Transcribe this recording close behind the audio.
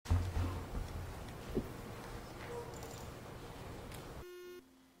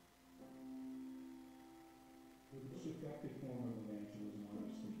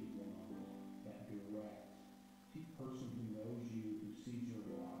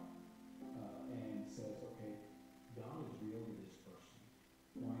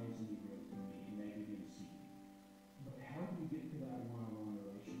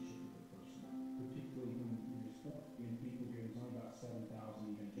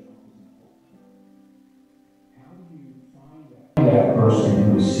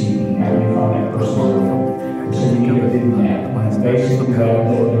is seeking. How do you find that person? So you need a big net. And basically,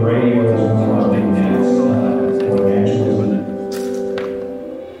 the radio is one of our big nets for evangelism.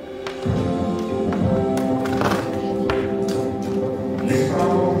 Il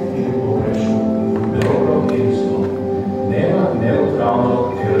strano è il progresso, loro è il slow. Nema neutralno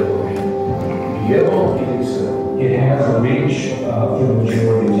territory. Diego is It has a reach for the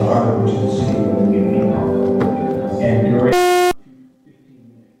majority of Zagreb, which is a city where we meet people. And during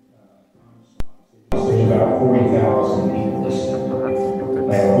 15-minute time slots, there's about 40,000 people listening,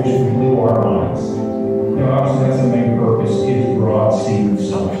 which would blow our minds. Now, obviously, that's the main purpose is broad seed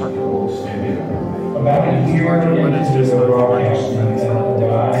song. About a year into the broadcasting, a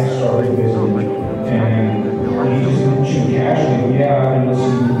guy started visiting, and he just mentioned casually, yeah, I've been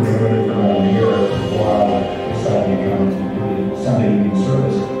listening to the radio for about a year while I decided to come to do the Sunday evening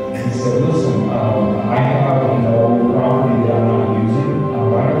service. And he said, listen, I have an old property that I'm not using.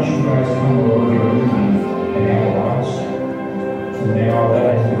 Why don't you guys come over here with me and have a Bible study? So now that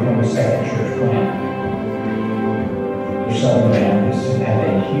has become a second church plant. The Southern Baptists have had a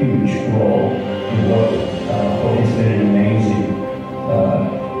huge role in what has been an amazing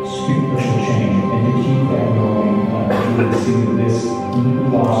spiritual change. And to keep that going, you will see that this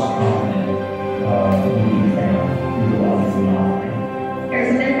lost continent will be found through the life of the offering.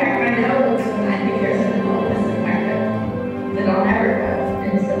 There's an impact. I know, and I think there's an enormous impact that I'll never have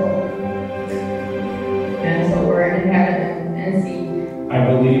until we're in heaven and see. I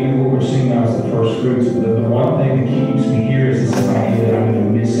believe in what we're seeing now as the first fruits. The one thing that keeps me here is this idea that I'm going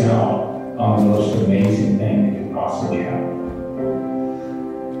to miss out on the most amazing thing that could possibly happen.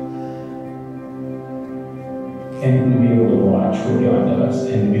 And to be able to watch what God does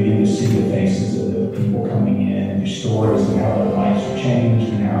and begin to see the faces of the people coming in and their stories of how their lives have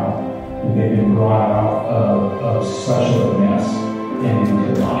changed and how they've been brought out of such a mess and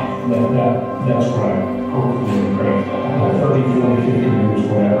into life. That's what I hopefully pray. 30, 40, 50 years,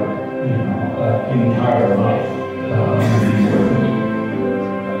 whatever, an entire life will be worth it.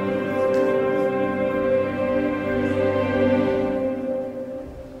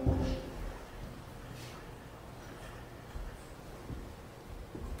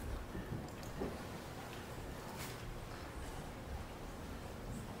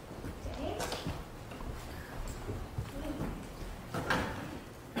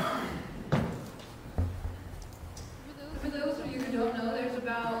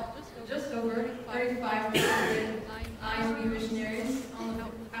 Just over 3,500 ISB missionaries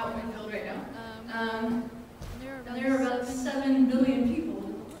out in the field right now. And there are about 7 billion people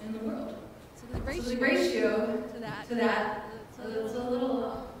in the world. So the ratio to that, it's a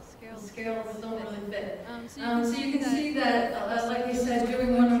little scales don't really fit. So you can see that, like you said,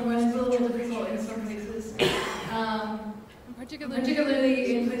 doing one-on-one is a little difficult in some cases. Particularly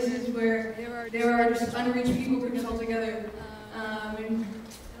in places where there are just unreached people groups altogether.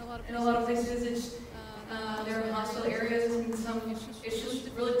 In a lot of places, there are hostile areas, and it's just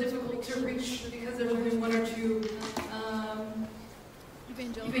really difficult to reach because there's only one or two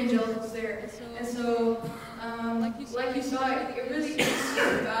evangelicals there. And so, like you saw, it really is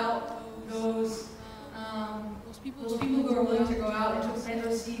about those people who are willing to go out and to plant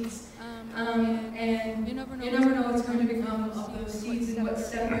those seeds. And you never know what's going to become of those seeds and what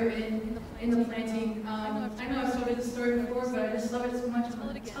step you're in the planting. I know I've told this story before, but I just love it so much.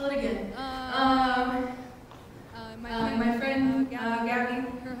 I'll tell it again. My friend Gabby,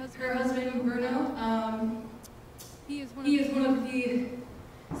 her husband Bruno, he is one of the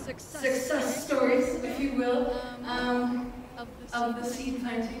success stories, if you will, of the seed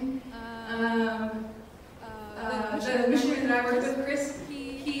planting. The missionary that I worked with, Chris,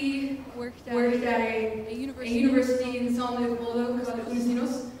 he worked at a university in São Leopoldo called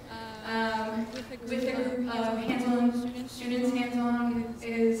Unicinos, with a group of hands-on students. Hands-on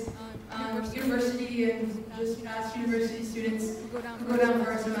is university and just past university students who go down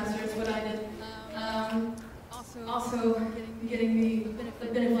for a semester. Is what I did. Also getting the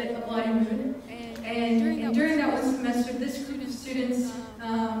benefit of light and moon. And during that one semester, this group of students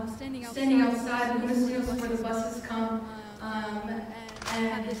standing outside the Unicinos where the buses come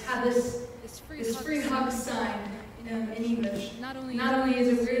and had this free hug sign in English. Not only is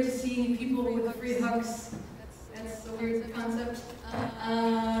it weird to see people with free hugs, that's a weird concept,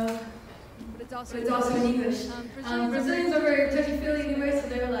 but it's also in English. Brazilians are very touchy-feely anyway, so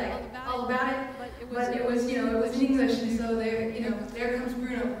they were like all about it. But it was in English, and so there comes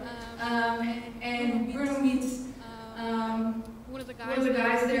Bruno, and Bruno meets one of the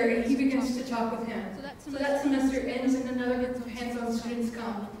guys there, and he begins to talk with him. So that semester ends, and another group of hands-on students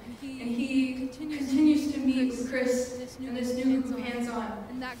come, and he continues to meet with Chris and this new group of hands-on.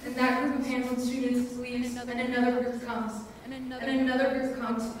 And that group of hands-on students leaves, and another group comes. And another group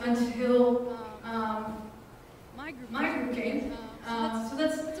comes until my group came. So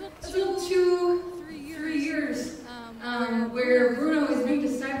that's about 2-3 years where Bruno is being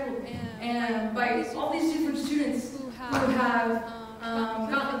discipled and by all these different students who have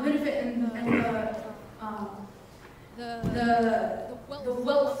gotten the benefit and the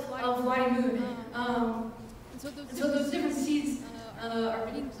wealth of Lighting Moon. And so those different seeds are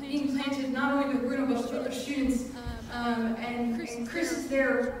being planted not only with Bruno but with other students. And Chris is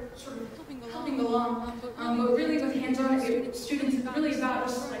there sort of helping along, but really with hands-on students, it's really about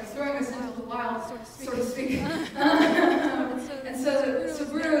just like throwing us into the wild, so to speak. And so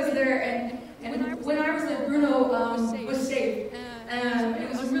Bruno is there, and when I was there, Bruno was saved. And it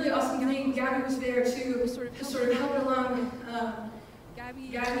was a really awesome thing. Gabby was there to sort of help it along.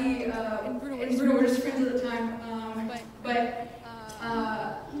 Gabby and Bruno were just friends at the time, but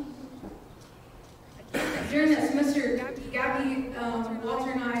during that semester, Gabby,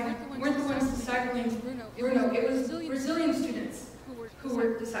 Walter, and I weren't the ones discipling Bruno. It was Brazilian students who were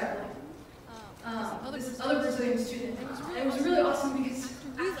discipling this other Brazilian student. And it was really awesome because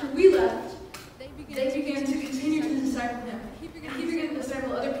after we left, they began to continue to disciple him. He began to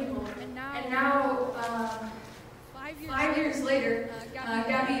disciple other people. And now 5 years later,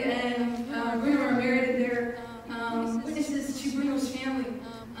 Gabby and Bruno are married, and they're witnesses to Bruno's family.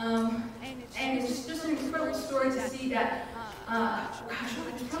 And it's just an incredible story to see that,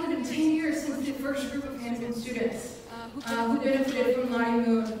 it's probably been 10 years since the first group of hands-on students who benefited from Lighting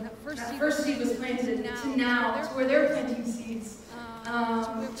Moon. That first seed was planted to now, to where they're planting seeds,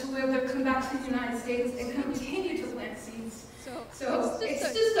 to where they'll come back to the United States and continue to plant seeds. So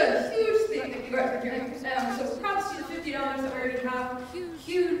it's just a huge thing that you guys are doing. So props to the $50 that we already have.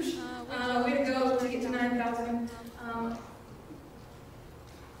 Huge way to go to get to 9,000.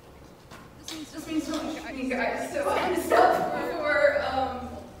 This means so much to me, guys. So I'm just up for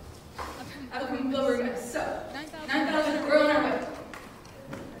upcoming Blower guys. So 9,000, we're on our way.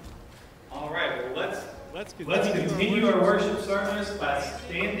 All right, well, let's continue our worship service by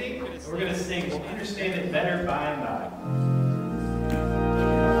standing. We're going to sing "We'll Understand It Better By and By."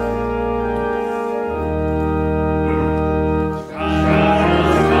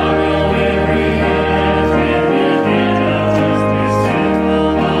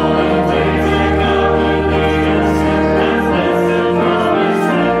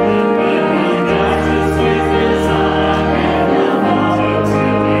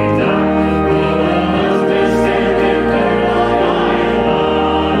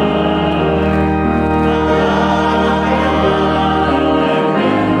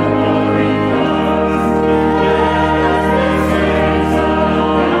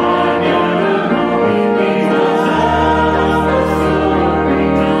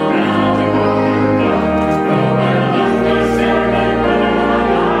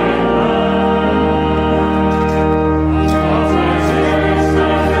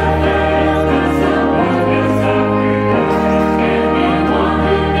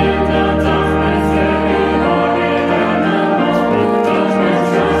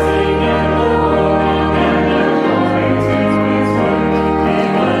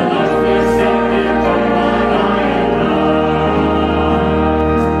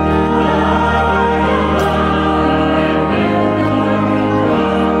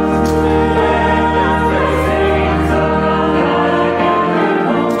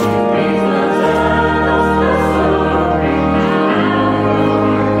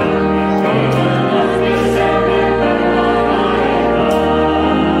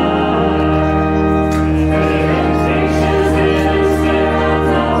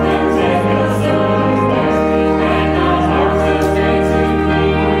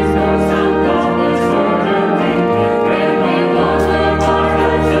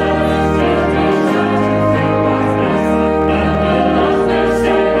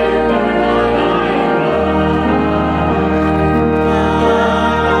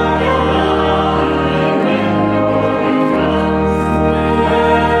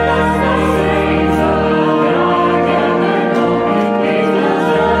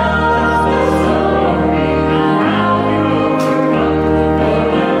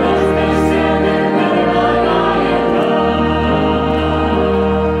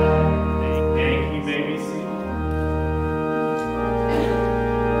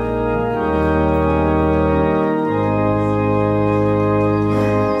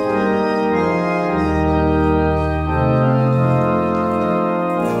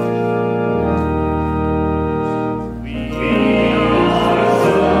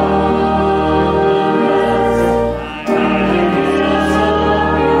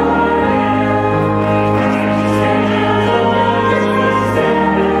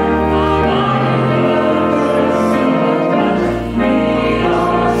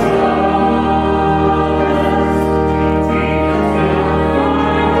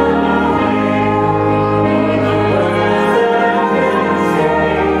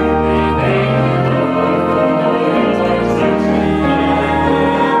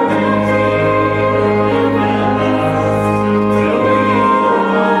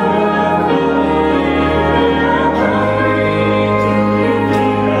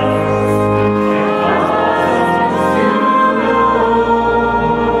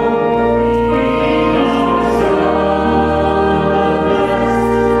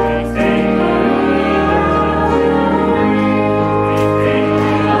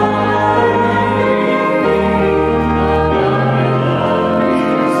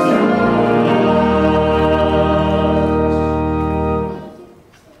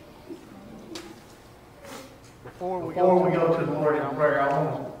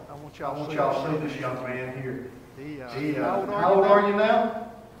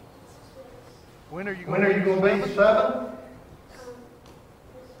 When are you When are you going to be 7?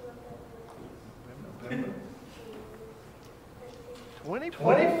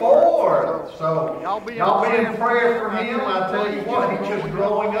 24. So y'all be in prayer for him. I tell you what, he's just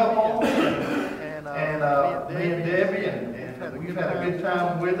growing up on me. And me and Debbie, and we've had a good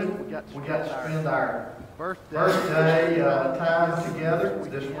time with him. We got to spend our birthday time together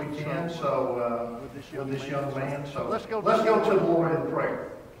this weekend. So with this young man. So let's go to the Lord in prayer.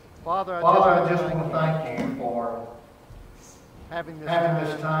 Father, I just want to thank you for having this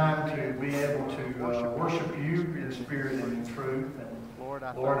time to be able to worship you in spirit and in truth. And Lord,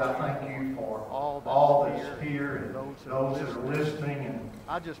 I thank you for all that's here and those that are listening. And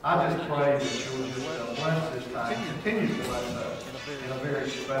I just pray that you'll just bless this time, continue to bless us in a very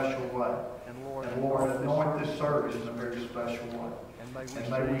special way. And Lord, anoint this service in a very special way. And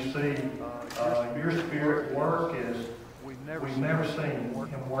may we see your spirit work as we've never seen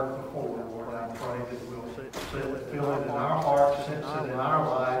him work before, Lord. I pray that we'll feel it in our hearts, sense it in our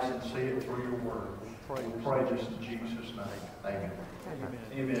lives, and see it through your word. We pray this in Jesus' name. Amen.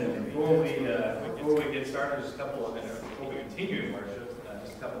 Amen. Before we get started, just a couple of minutes before we continue in worship,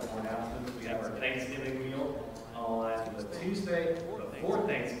 just a couple more announcements. We have our Thanksgiving meal on Tuesday before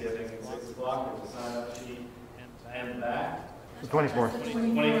Thanksgiving at 6 o'clock. There's a sign-up sheet and back. The 24th.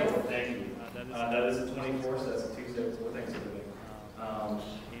 24th, thank you. That is the 24th, so that's a Tuesday before Thanksgiving.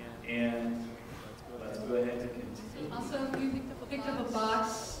 And let's go ahead and continue. Also, if you picked up a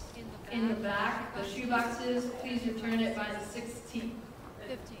box in the back, the shoe boxes, please return it by the 16th.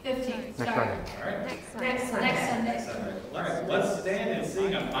 15th. Next Sorry. Friday. All right. Next Sunday. All right. Let's stand and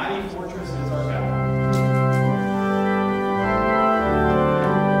sing "A Mighty Fortress Is Our God."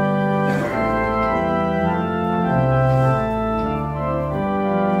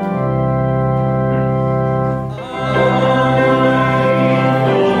 Oh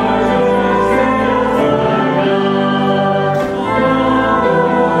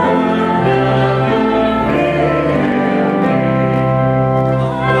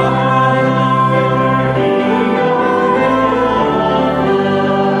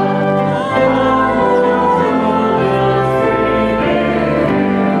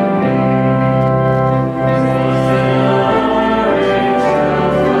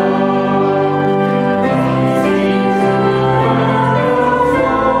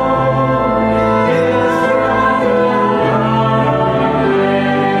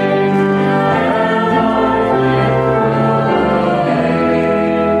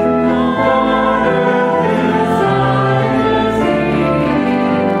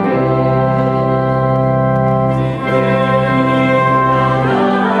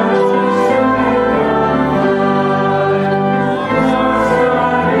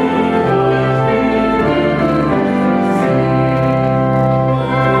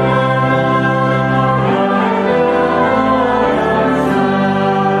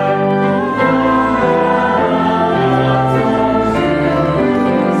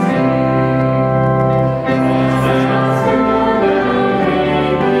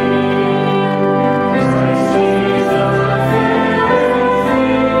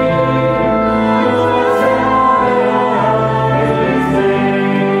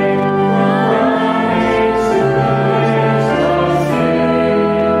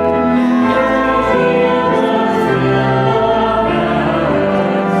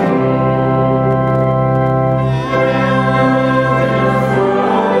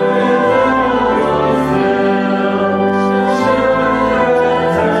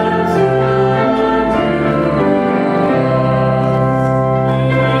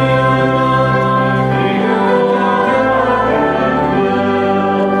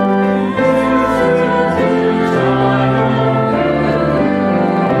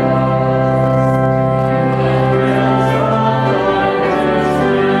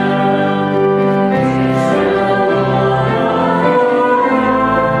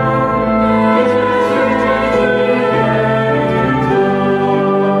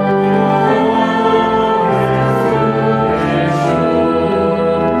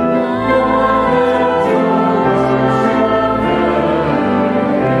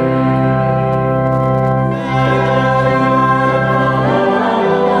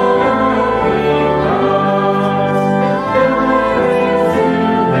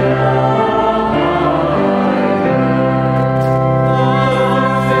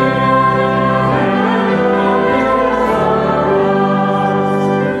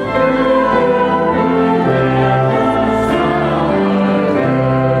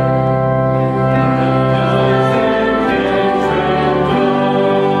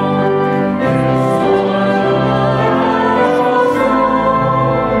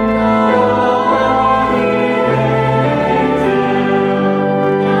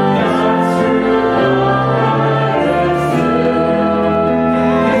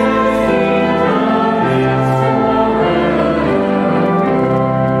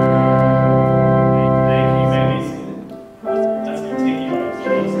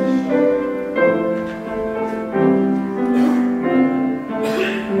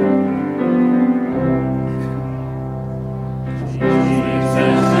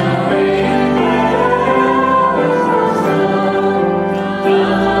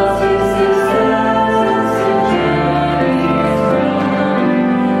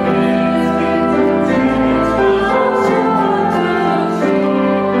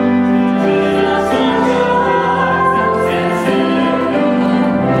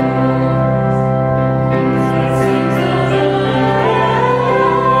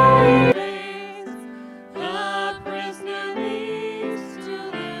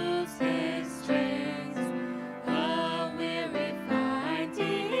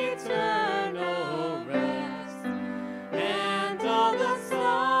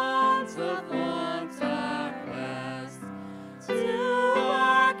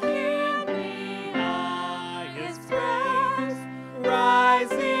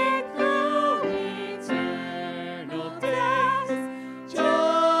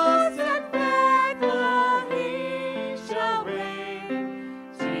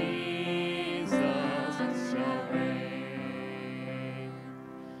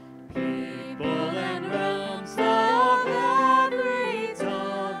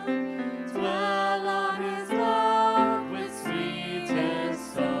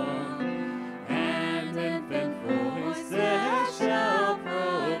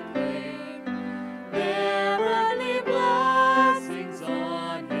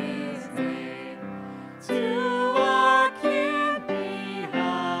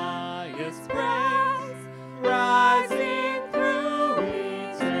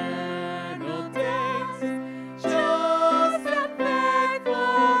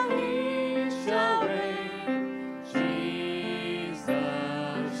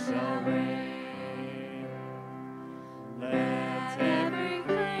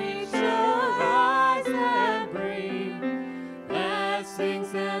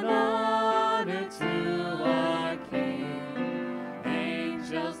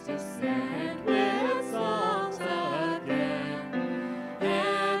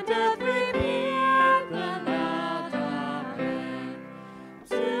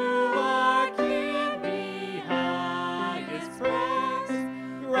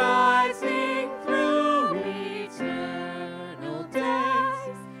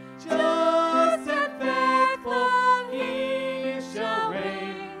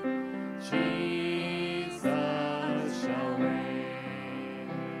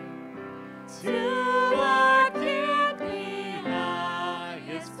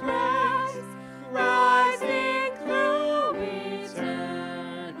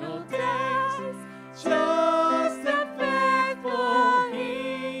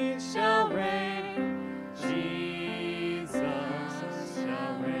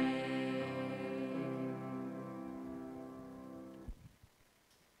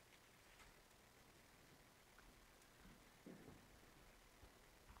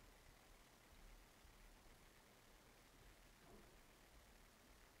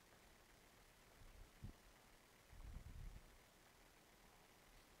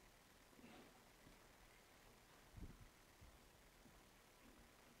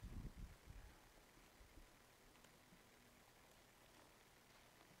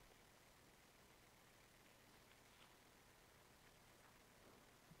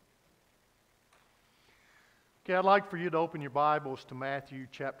Okay, I'd like for you to open your Bibles to Matthew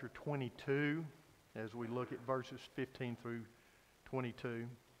chapter 22 as we look at verses 15 through 22.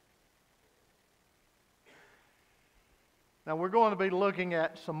 Now we're going to be looking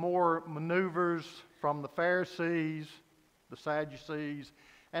at some more maneuvers from the Pharisees, the Sadducees,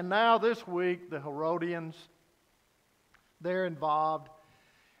 and now this week the Herodians. They're involved,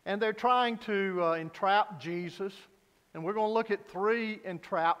 and they're trying to entrap Jesus. And we're going to look at three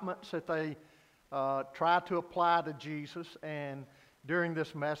entrapments that they try to apply to Jesus and during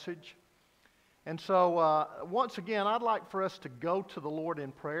this message. And so once again, I'd like for us to go to the Lord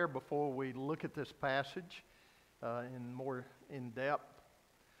in prayer before we look at this passage in depth.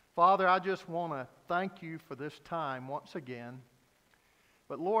 Father, I just want to thank you for this time once again.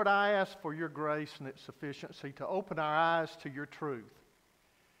 But Lord, I ask for your grace and its sufficiency to open our eyes to your truth.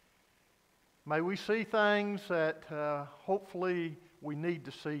 May we see things that hopefully we need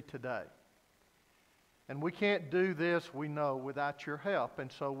to see today. And we can't do this, we know, without your help.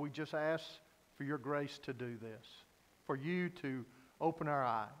 And so we just ask for your grace to do this, for you to open our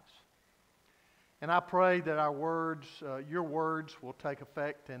eyes. And I pray that our words, your words, will take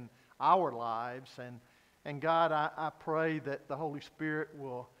effect in our lives. And God, I pray that the Holy Spirit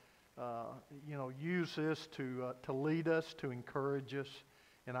will, use this to lead us, to encourage us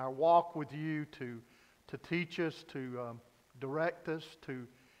in our walk with you, to teach us, to direct us, to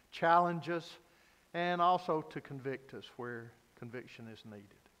challenge us, and also to convict us where conviction is needed.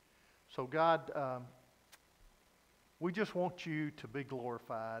 So God, we just want you to be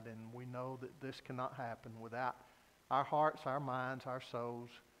glorified, and we know that this cannot happen without our hearts, our minds, our souls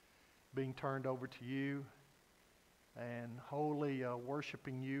being turned over to you and wholly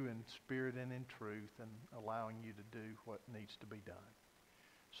worshiping you in spirit and in truth and allowing you to do what needs to be done.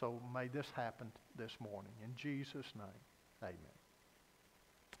 So may this happen this morning. In Jesus' name, amen.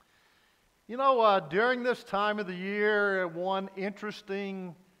 You know, during this time of the year, one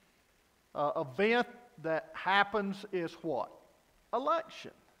interesting event that happens is what?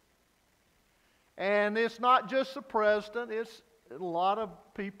 Election. And it's not just the president, it's a lot of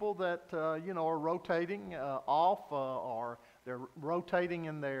people that, are rotating off or they're rotating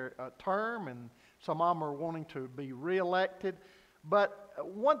in their term, and some of them are wanting to be reelected. But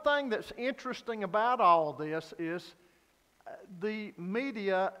one thing that's interesting about all this is the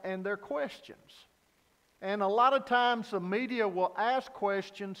media and their questions. And a lot of times the media will ask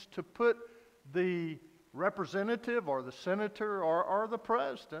questions to put the representative or the senator or the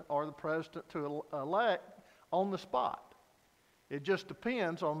president to elect on the spot. It just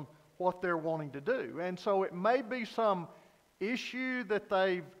depends on what they're wanting to do. And so it may be some issue that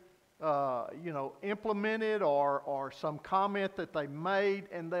they've implemented or some comment that they made,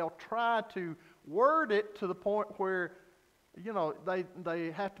 and they'll try to word it to the point where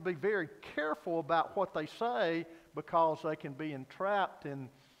they have to be very careful about what they say, because they can be entrapped in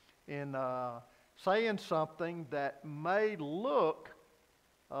saying something that may look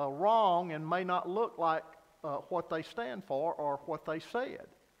wrong and may not look like what they stand for or what they said.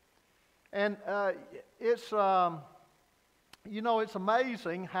 And it's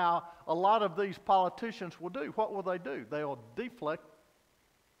amazing how a lot of these politicians will do. What will they do? They'll deflect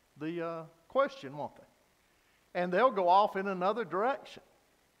the question, won't they? And they'll go off in another direction,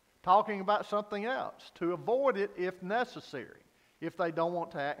 talking about something else to avoid it if necessary, if they don't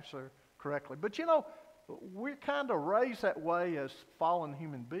want to answer correctly. But we're kind of raised that way as fallen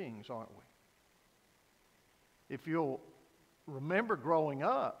human beings, aren't we? If you'll remember growing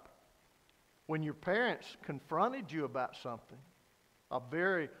up, when your parents confronted you about something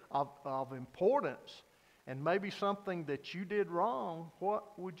of importance, and maybe something that you did wrong,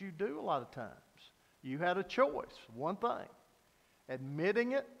 what would you do a lot of times? You had a choice, one thing: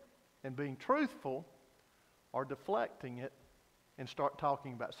 admitting it and being truthful, or deflecting it and start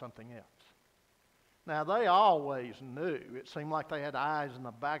talking about something else. Now, they always knew. It seemed like they had eyes in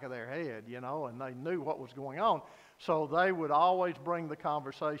the back of their head, and they knew what was going on. So they would always bring the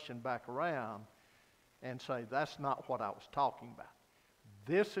conversation back around and say, that's not what I was talking about.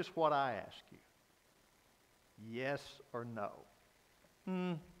 This is what I ask you. Yes or no?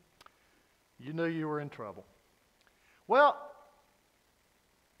 You knew you were in trouble. Well,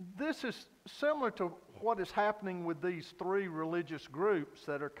 this is similar to what is happening with these three religious groups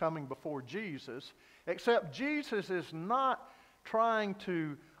that are coming before Jesus, except Jesus is not trying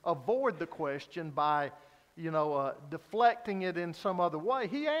to avoid the question by, deflecting it in some other way.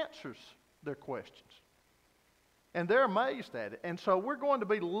 He answers their questions. And they're amazed at it. And so we're going to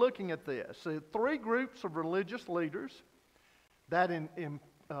be looking at this. Three groups of religious leaders that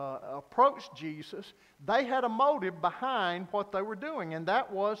approached Jesus. They had a motive behind what they were doing, and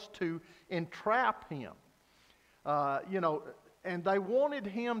that was to entrap him. And they wanted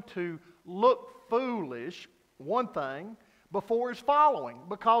him to look foolish, one thing, before his following,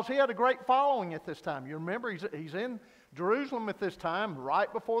 because he had a great following at this time. You remember, he's in Jerusalem at this time,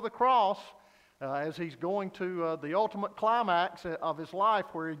 right before the cross, as he's going to the ultimate climax of his life,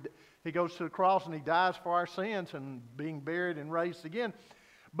 where he goes to the cross and he dies for our sins and being buried and raised again.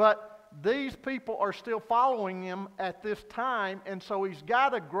 But these people are still following him at this time, and so he's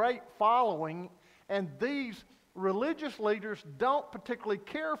got a great following, and these religious leaders don't particularly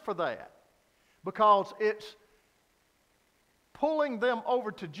care for that, because it's pulling them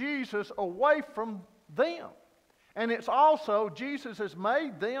over to Jesus away from them. And it's also, Jesus has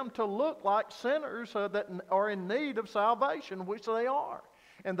made them to look like sinners that are in need of salvation, which they are.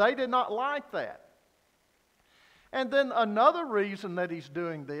 And they did not like that. And then another reason that he's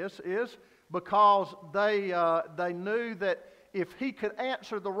doing this is because they knew that if he could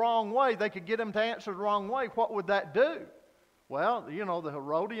answer the wrong way, they could get him to answer the wrong way. What would that do? Well, the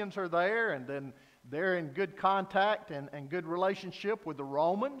Herodians are there, and then they're in good contact and good relationship with the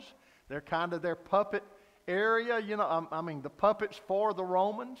Romans. They're kind of their puppet area, the puppets for the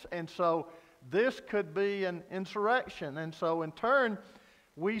Romans. And so this could be an insurrection. And so in turn,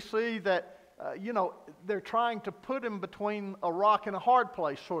 we see that, they're trying to put him between a rock and a hard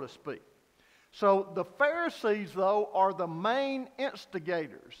place, so to speak. So the Pharisees, though, are the main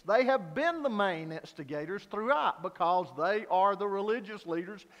instigators. They have been the main instigators throughout, because they are the religious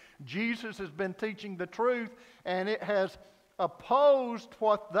leaders. Jesus has been teaching the truth, and it has opposed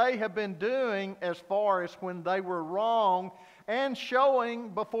what they have been doing as far as when they were wrong, and showing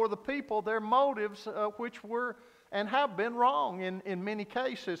before the people their motives, which were and have been wrong in many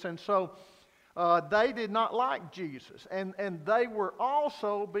cases. And so they did not like Jesus. And they were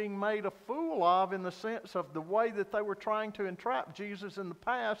also being made a fool of, in the sense of the way that they were trying to entrap Jesus in the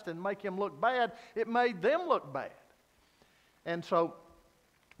past and make him look bad. It made them look bad. And so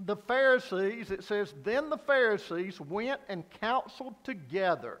the Pharisees, it says, then the Pharisees went and counseled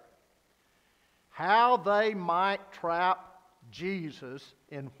together how they might trap Jesus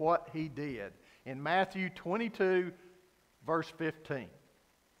in what he did. In Matthew 22, verse 15.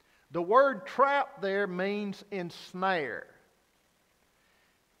 The word trap there means ensnare.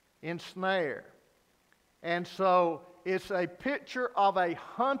 Ensnare. And so it's a picture of a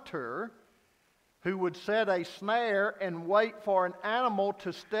hunter who would set a snare and wait for an animal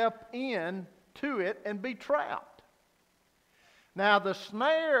to step in to it and be trapped. Now the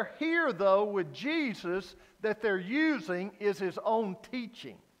snare here, though, with Jesus that they're using is his own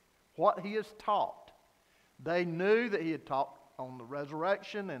teaching, what he has taught. They knew that he had taught on the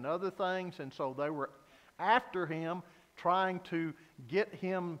resurrection and other things, and so they were after him, trying to get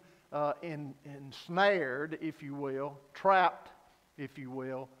him ensnared, if you will, trapped, if you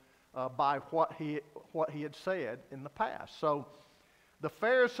will, by what he had said in the past. So the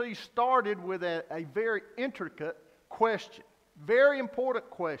Pharisees started with a very intricate question, very important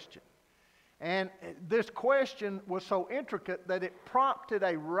question. And this question was so intricate that it prompted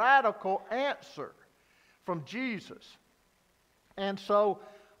a radical answer from Jesus. And so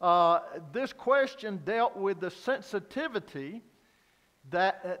this question dealt with the sensitivity,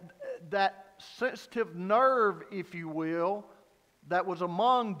 that sensitive nerve, if you will, that was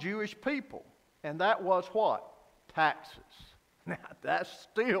among Jewish people. And that was what? Taxes. Now, that's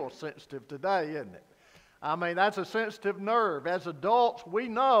still sensitive today, isn't it? I mean, that's a sensitive nerve. As adults, we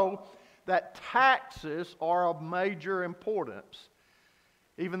know that taxes are of major importance,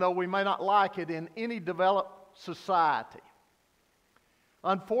 even though we may not like it in any developed society.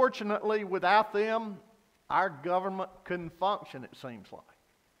 Unfortunately, without them, our government couldn't function, it seems like.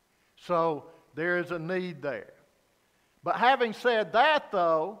 So there is a need there. But having said that,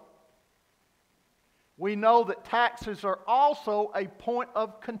 though, we know that taxes are also a point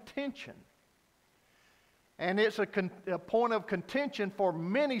of contention. And it's a point of contention for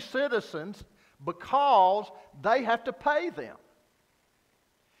many citizens because they have to pay them.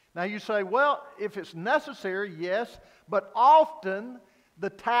 Now you say, well, if it's necessary, yes, but often the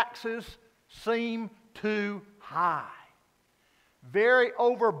taxes seem too high, very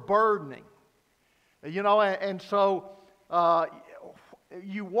overburdening. You know, and so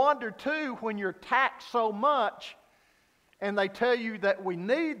you wonder too, when you're taxed so much and they tell you that we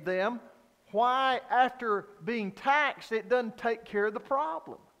need them, why after being taxed it doesn't take care of the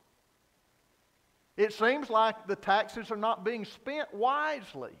problem. It seems like the taxes are not being spent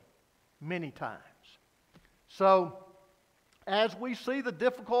wisely many times. So, as we see the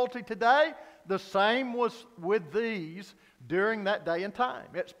difficulty today, the same was with these during that day and time,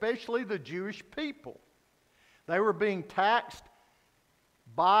 especially the Jewish people. They were being taxed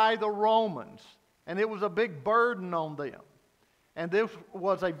by the Romans, and it was a big burden on them. And this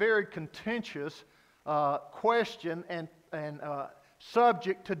was a very contentious question and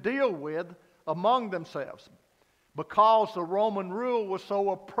subject to deal with among themselves, because the Roman rule was so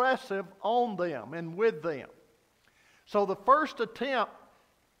oppressive on them and with them. So the first attempt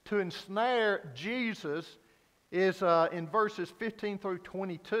to ensnare Jesus is in verses 15 through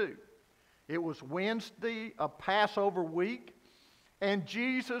 22. It was Wednesday, a Passover week, and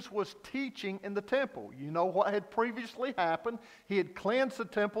Jesus was teaching in the temple. You know what had previously happened. He had cleansed the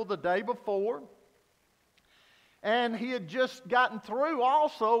temple the day before, and he had just gotten through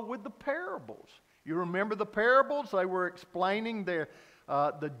also with the parables. You remember the parables? They were explaining the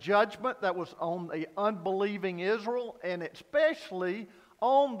judgment that was on the unbelieving Israel, and especially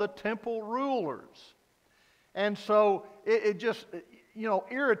on the temple rulers. And so it just,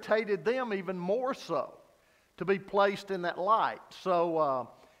 irritated them even more so to be placed in that light. So,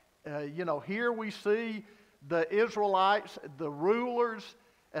 here we see the Israelites, the rulers,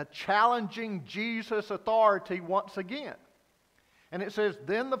 challenging Jesus' authority once again. And it says,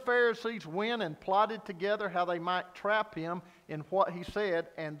 then the Pharisees went and plotted together how they might trap him in what he said,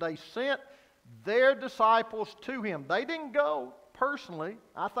 and they sent their disciples to him. They didn't go personally.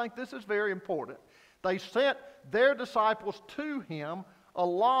 I think this is very important. They sent their disciples to him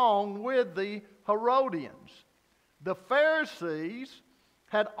along with the Herodians. The Pharisees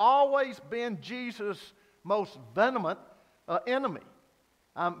had always been Jesus' most vehement enemy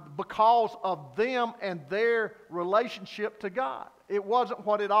because of them and their relationship to God. It wasn't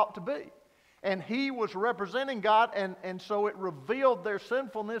what it ought to be. And he was representing God, and so it revealed their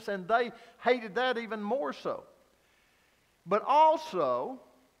sinfulness, and they hated that even more so. But also,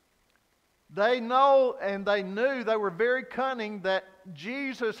 they know and they knew, they were very cunning, that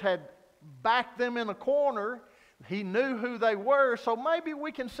Jesus had backed them in a corner. He knew who they were, so maybe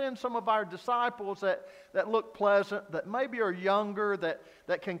we can send some of our disciples that look pleasant, that maybe are younger,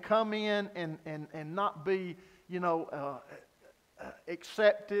 that can come in and not be,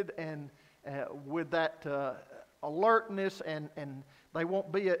 accepted and with that alertness, and they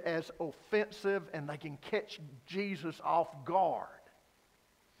won't be as offensive, and they can catch Jesus off guard.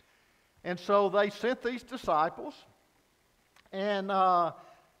 And so they sent these disciples, and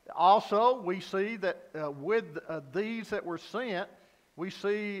also we see that with these that were sent, we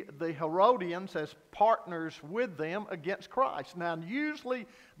see the Herodians as partners with them against Christ. Now, usually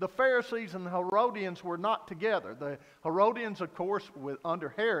the Pharisees and the Herodians were not together. The Herodians, of course, under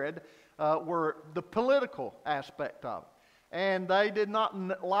Herod, were the political aspect of it. And they did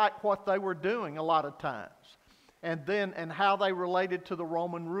not like what they were doing a lot of times, and how they related to the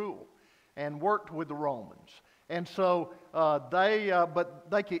Roman rule and worked with the Romans. And so they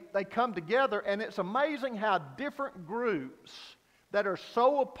come together, and it's amazing how different groups that are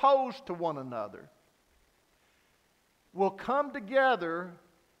so opposed to one another will come together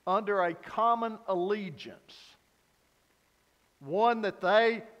under a common allegiance, one that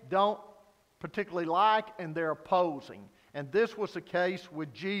they don't particularly like and they're opposing. And this was the case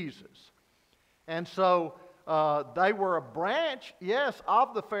with Jesus. And so they were a branch, yes,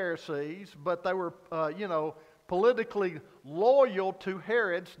 of the Pharisees, but they were, politically loyal to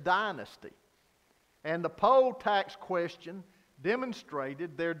Herod's dynasty. And the poll tax question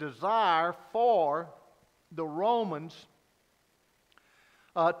demonstrated their desire for the Romans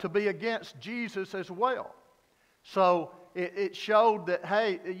to be against Jesus as well. So it showed that,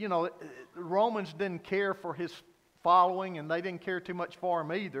 hey, the Romans didn't care for his following, and they didn't care too much for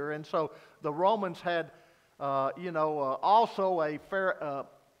him either. And so the Romans had, also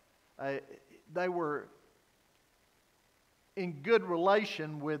they were in good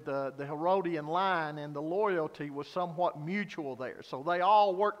relation with the Herodian line, and the loyalty was somewhat mutual there. So they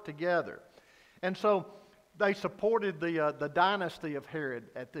all worked together. And so they supported the dynasty of Herod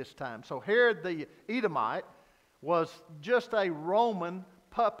at this time. So Herod the Edomite was just a Roman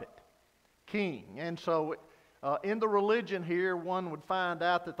puppet king. And so in the religion here, one would find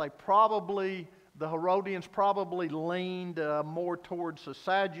out that the Herodians probably leaned more towards the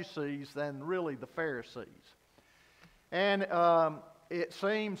Sadducees than really the Pharisees. And it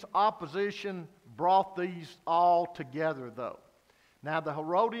seems opposition brought these all together, though. Now, the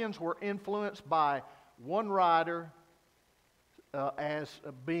Herodians were influenced by one writer as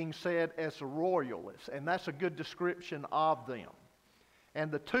being said as a royalist, and that's a good description of them. And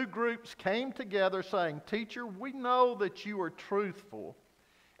the two groups came together saying, "Teacher, we know that you are truthful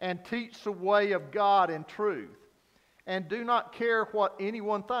and teach the way of God in truth, and do not care what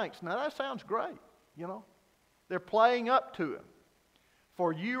anyone thinks." Now that sounds great, you know. They're playing up to him.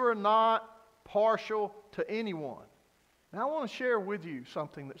 "For you are not partial to anyone." Now I want to share with you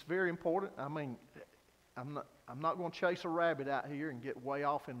something that's very important. I mean, I'm not going to chase a rabbit out here and get way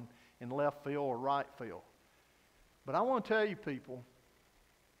off in left field or right field. But I want to tell you people,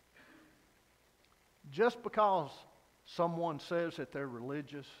 just because someone says that they're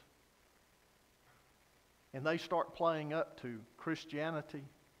religious and they start playing up to Christianity,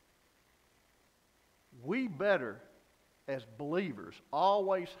 we better, as believers,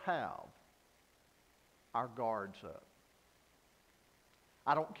 always have our guards up.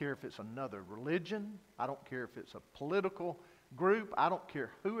 I don't care if it's another religion. I don't care if it's a political group. I don't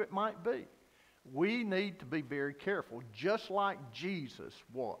care who it might be. We need to be very careful, just like Jesus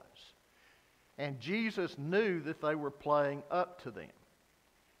was. And Jesus knew that they were playing up to them.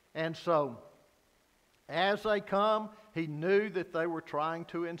 And so, as they come, he knew that they were trying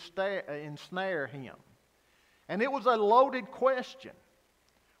to ensnare him. And it was a loaded question.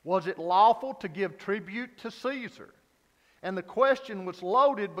 Was it lawful to give tribute to Caesar? And the question was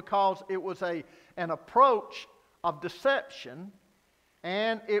loaded because it was an approach of deception,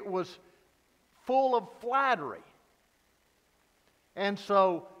 and it was full of flattery. And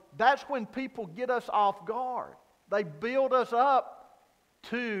so that's when people get us off guard. They build us up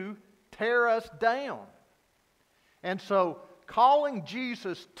to tear us down. And so calling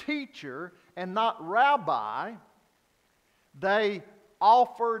Jesus teacher and not rabbi, they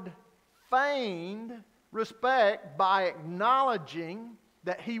offered feigned respect by acknowledging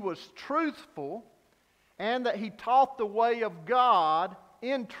that he was truthful and that he taught the way of God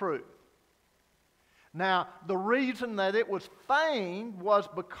in truth. Now, the reason that it was feigned was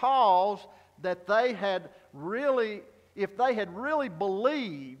because that they had really, if they had really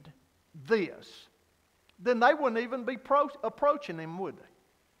believed this, then they wouldn't even be approaching him, would they?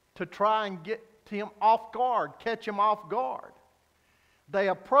 To try and get him off guard, catch him off guard. They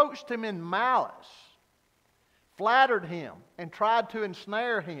approached him in malice, flattered him, and tried to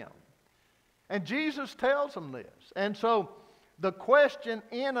ensnare him. And Jesus tells them this. And so the question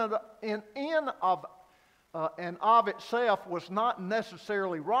in and of itself was not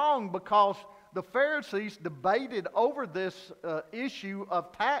necessarily wrong, because the Pharisees debated over this issue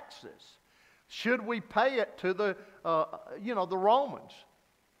of taxes. Should we pay it to the Romans?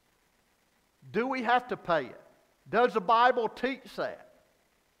 Do we have to pay it? Does the Bible teach that?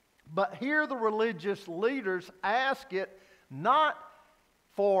 But here the religious leaders ask it not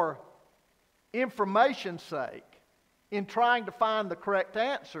for information's sake, in trying to find the correct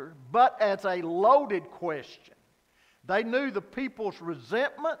answer, but as a loaded question. They knew the people's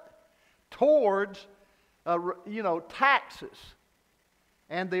resentment towards, taxes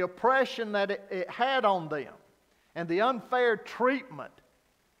and the oppression that it had on them and the unfair treatment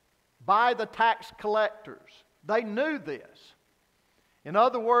by the tax collectors. They knew this. In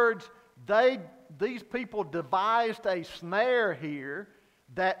other words, these people devised a snare here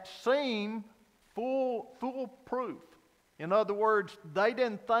that seemed foolproof. In other words, they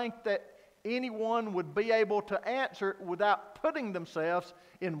didn't think that anyone would be able to answer it without putting themselves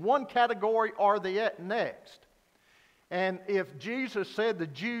in one category or the next. And if Jesus said the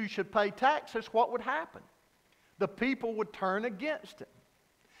Jews should pay taxes, what would happen? The people would turn against him.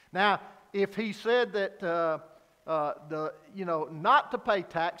 Now, if he said that not to pay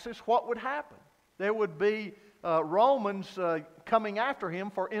taxes, what would happen? There would be Romans coming after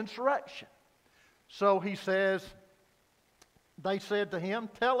him for insurrection. So he says, they said to him,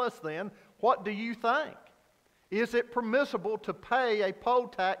 "Tell us then, what do you think? Is it permissible to pay a poll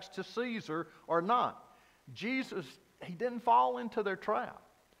tax to Caesar or not?" Jesus, he didn't fall into their trap.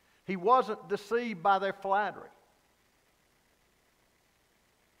 He wasn't deceived by their flattery.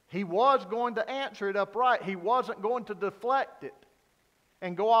 He was going to answer it upright. He wasn't going to deflect it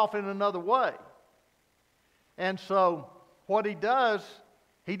and go off in another way. And so what he does,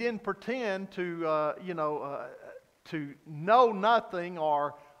 he didn't pretend to know nothing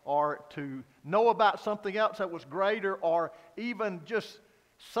or or to know about something else that was greater, or even just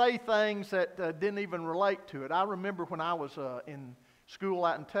say things that didn't even relate to it. I remember when I was in school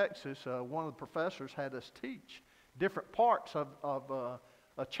out in Texas, one of the professors had us teach different parts of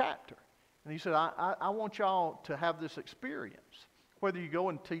a chapter. And he said, I want y'all to have this experience. Whether you go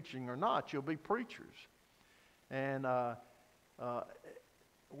in teaching or not, you'll be preachers. And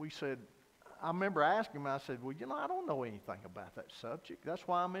we said, I remember asking him, I said, well, I don't know anything about that subject. That's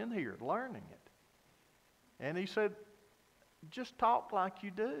why I'm in here learning it. And he said, just talk like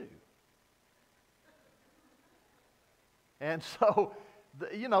you do. And so,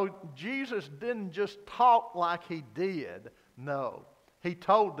 Jesus didn't just talk like he did. No, he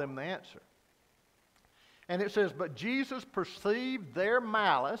told them the answer. And it says, but Jesus perceived their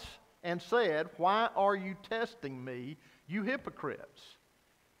malice and said, why are you testing me, you hypocrites?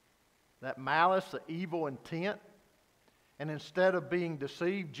 That malice, the evil intent. And instead of being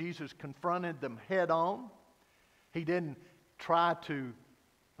deceived, Jesus confronted them head on. He didn't try to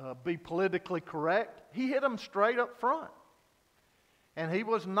be politically correct. He hit them straight up front. And he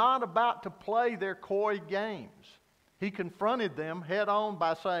was not about to play their coy games. He confronted them head on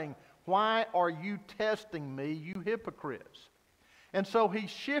by saying, why are you testing me, you hypocrites? And so he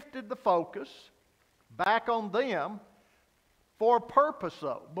shifted the focus back on them for a purpose,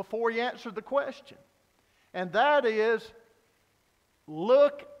 though, before he answered the question. And that is,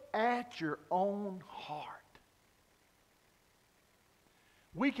 look at your own heart.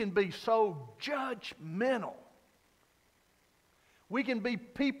 We can be so judgmental. We can be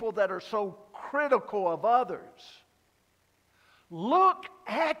people that are so critical of others. Look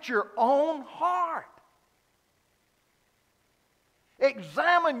at your own heart.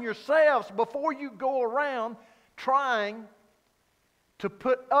 Examine yourselves before you go around trying to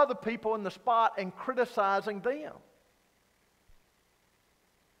put other people in the spot and criticizing them.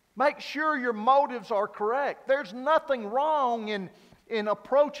 Make sure your motives are correct. There's nothing wrong in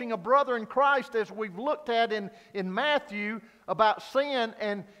approaching a brother in Christ, as we've looked at in Matthew about sin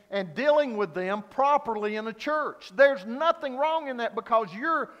and dealing with them properly in a church. There's nothing wrong in that, because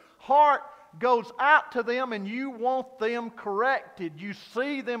your heart goes out to them and you want them corrected. You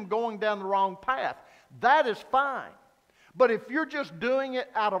see them going down the wrong path. That is fine. But if you're just doing it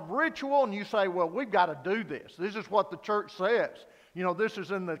out of ritual and you say, well, we've got to do this. This is what the church says. This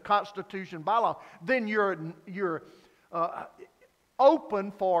is in the Constitution bylaw. Then you're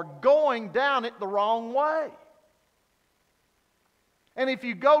open for going down it the wrong way. And if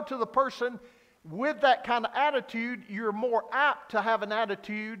you go to the person with that kind of attitude, you're more apt to have an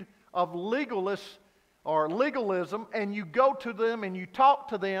attitude of legalism, and you go to them and you talk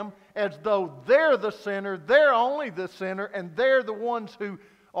to them as though they're the sinner, they're only the sinner, and they're the ones who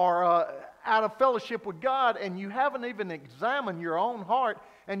are out of fellowship with God, and you haven't even examined your own heart,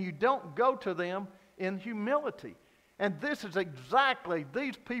 and you don't go to them in humility. And this is exactly,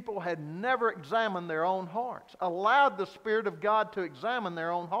 these people had never examined their own hearts, allowed the Spirit of God to examine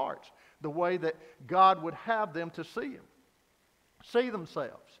their own hearts the way that God would have them to see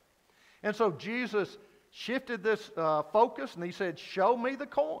themselves. And so Jesus shifted this focus, and he said, show me the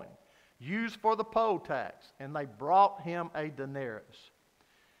coin used for the poll tax. And they brought him a denarius.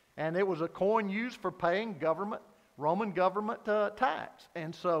 And it was a coin used for paying Roman government tax.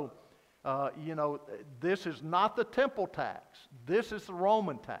 And so, this is not the temple tax. This is the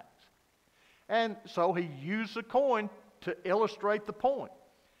Roman tax. And so he used the coin to illustrate the point.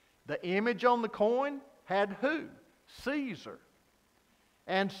 The image on the coin had who? Caesar.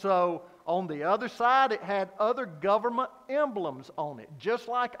 And so on the other side, it had other government emblems on it, just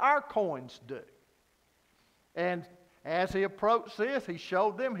like our coins do. And as he approached this, he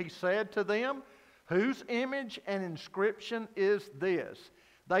showed them, he said to them, whose image and inscription is this?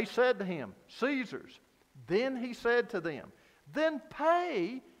 They said to him, Caesar's. Then he said to them, then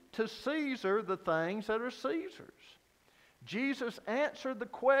pay to Caesar the things that are Caesar's. Jesus answered the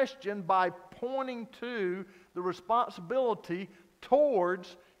question by pointing to the responsibility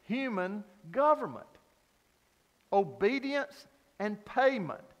towards human government. Obedience and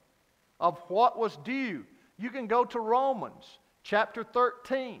payment of what was due. You can go to Romans chapter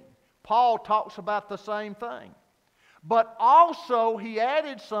 13. Paul talks about the same thing. But also he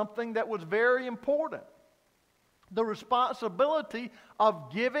added something that was very important. The responsibility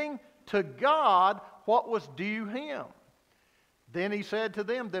of giving to God what was due him. Then he said to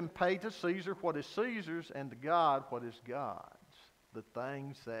them, then pay to Caesar what is Caesar's, and to God what is God's. The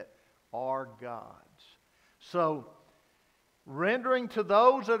things that are God's. So, rendering to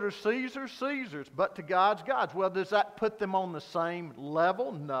those that are Caesar's, Caesar's, but to God's, God's. Well, does that put them on the same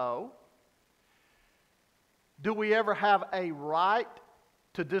level? No. Do we ever have a right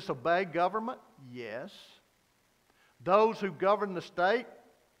to disobey government? Yes. Those who govern the state,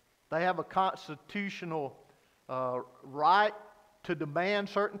 they have a constitutional right to demand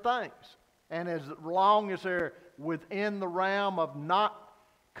certain things. And as long as they're within the realm of not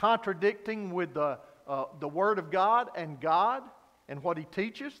contradicting with the Word of God and what He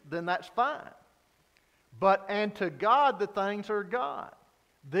teaches, then that's fine. But, and to God the things are God.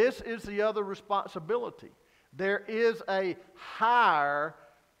 This is the other responsibility. There is a higher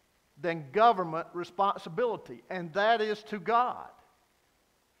than government responsibility, and that is to God.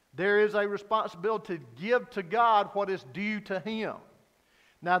 There is a responsibility to give to God what is due to Him.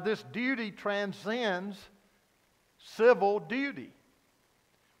 Now, this duty transcends civil duty.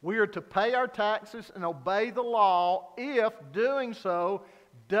 We are to pay our taxes and obey the law if doing so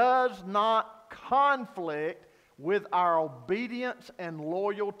does not conflict with our obedience and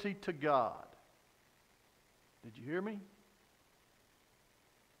loyalty to God. Did you hear me?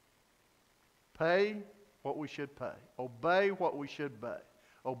 Pay what we should pay. Obey what we should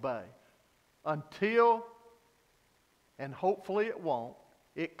obey. Until, and hopefully it won't,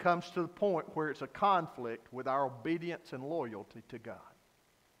 it comes to the point where it's a conflict with our obedience and loyalty to God.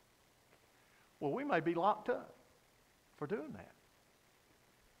 Well, we may be locked up for doing that.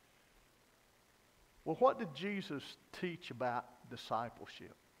 Well, what did Jesus teach about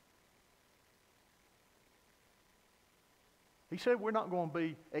discipleship? He said we're not going to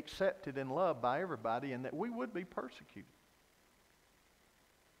be accepted and loved by everybody and that we would be persecuted.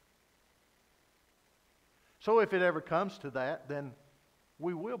 So if it ever comes to that, then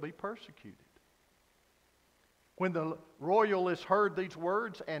we will be persecuted. When the royalists heard these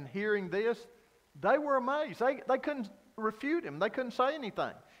words and hearing this, they were amazed. They couldn't refute him. They couldn't say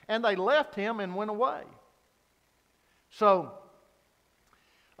anything. And they left him and went away. So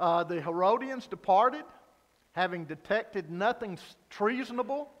the Herodians departed, having detected nothing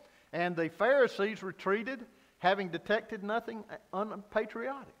treasonable, and the Pharisees retreated, having detected nothing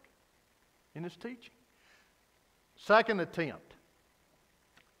unpatriotic in his teaching. Second attempt,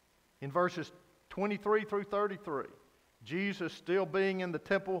 in verses 23 through 33, Jesus, still being in the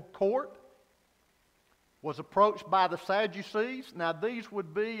temple court, was approached by the Sadducees. Now these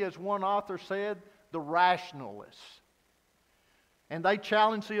would be, as one author said, the rationalists. And they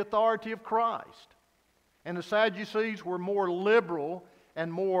challenged the authority of Christ. And the Sadducees were more liberal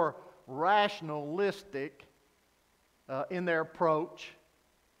and more rationalistic in their approach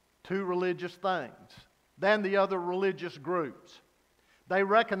to religious things than the other religious groups. They did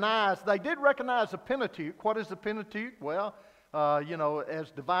recognize the Pentateuch. What is the Pentateuch? Well, as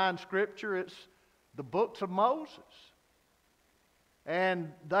divine scripture, it's the books of Moses.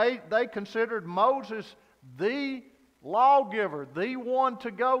 And they considered Moses the lawgiver, the one to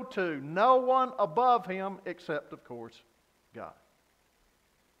go to. No one above him except, of course, God.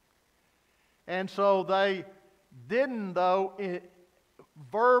 And so they didn't, though,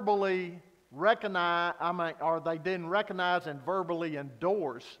 verbally recognize, or they didn't recognize and verbally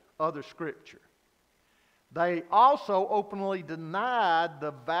endorse other scripture. They also openly denied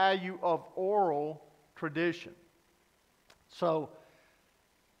the value of oral tradition. So,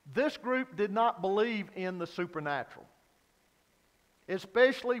 this group did not believe in the supernatural,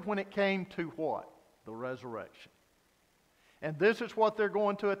 especially when it came to what? The resurrection. And this is what they're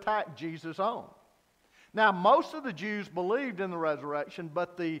going to attack Jesus on. Now, most of the Jews believed in the resurrection,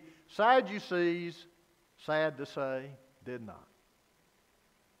 but the Sadducees, sad to say, did not.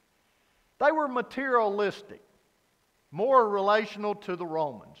 They were materialistic, more relational to the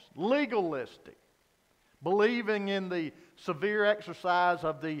Romans, legalistic, believing in the severe exercise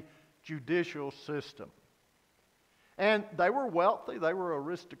of the judicial system. And they were wealthy, they were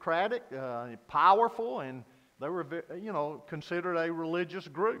aristocratic, powerful, and they were, considered a religious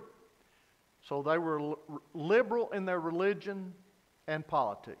group. So they were liberal in their religion and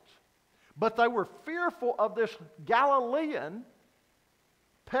politics. But they were fearful of this Galilean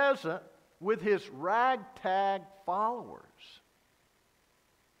peasant with his ragtag followers.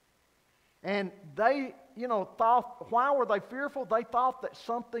 And they, thought, why were they fearful? They thought that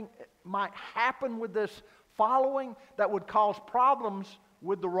something might happen with this following that would cause problems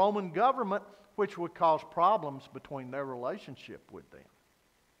with the Roman government, which would cause problems between their relationship with them.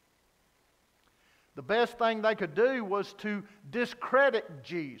 The best thing they could do was to discredit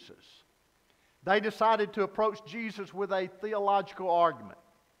Jesus. They decided to approach Jesus with a theological argument.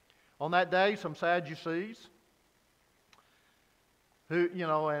 On that day, some Sadducees, who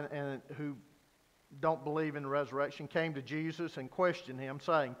don't believe in the resurrection, came to Jesus and questioned him,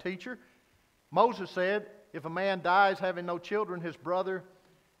 saying, "Teacher, Moses said, if a man dies having no children, his brother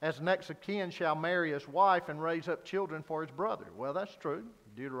as next of kin shall marry his wife and raise up children for his brother." Well, that's true.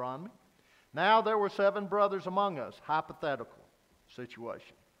 Deuteronomy. Now there were 7 brothers among us, hypothetical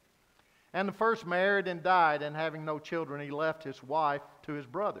situation. And the first married and died, and having no children, he left his wife to his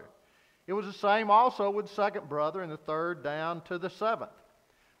brother. It was the same also with the second brother, and the third down to the 7th.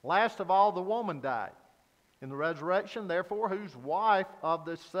 Last of all, the woman died. In the resurrection, therefore, whose wife of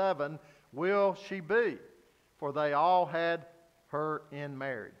the 7 will she be? For they all had her in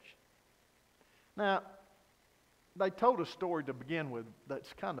marriage. Now, they told a story to begin with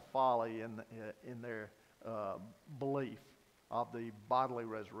that's kind of folly in their belief of the bodily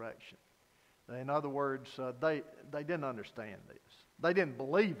resurrection. In other words, they didn't understand this. They didn't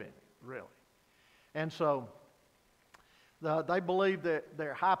believe in it, really. And so they believed that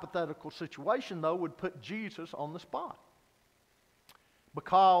their hypothetical situation, though, would put Jesus on the spot.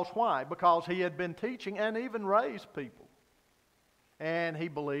 Because, why? Because he had been teaching and even raised people. And he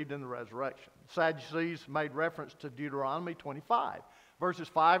believed in the resurrection. Sadducees made reference to Deuteronomy 25, verses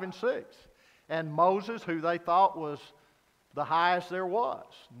 5 and 6. And Moses, who they thought was the highest there was.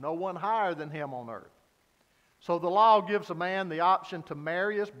 No one higher than him on earth. So the law gives a man the option to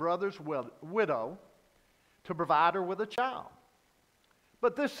marry his brother's widow to provide her with a child.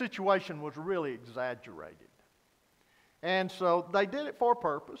 But this situation was really exaggerated. And so they did it for a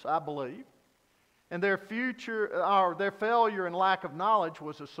purpose, I believe. And their failure and lack of knowledge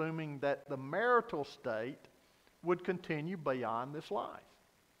was assuming that the marital state would continue beyond this life.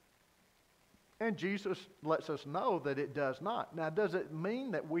 And Jesus lets us know that it does not. Now, does it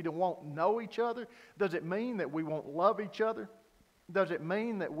mean that we won't know each other? Does it mean that we won't love each other? Does it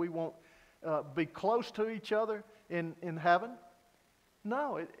mean that we won't be close to each other in heaven?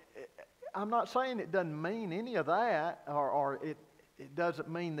 No, I'm not saying it doesn't mean any of that, or it doesn't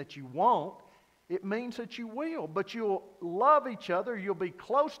mean that you won't. It means that you will, but you'll love each other, you'll be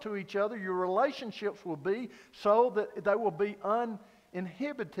close to each other, your relationships will be so that they will be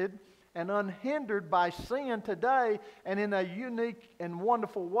uninhibited and unhindered by sin today, and in a unique and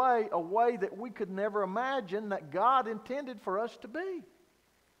wonderful way, a way that we could never imagine that God intended for us to be.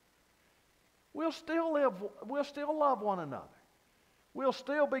 We'll still love one another. We'll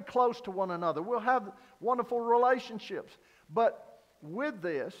still be close to one another. We'll have wonderful relationships. But with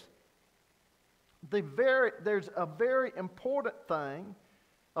this, there's a very important thing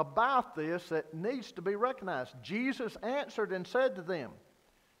about this that needs to be recognized. Jesus answered and said to them,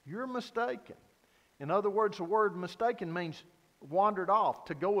 "You're mistaken." In other words, the word mistaken means wandered off,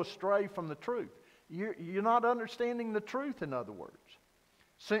 to go astray from the truth. You're not understanding the truth, in other words.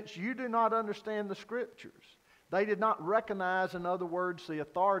 Since you do not understand the Scriptures, they did not recognize, in other words, the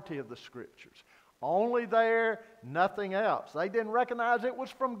authority of the Scriptures. Only there, nothing else. They didn't recognize it was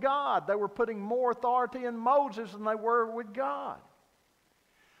from God. They were putting more authority in Moses than they were with God.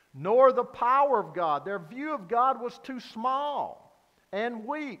 Nor the power of God. Their view of God was too small and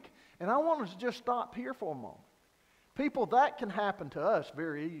weak. And I want to just stop here for a moment. People, that can happen to us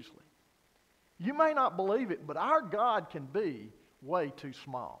very easily. You may not believe it, but our God can be way too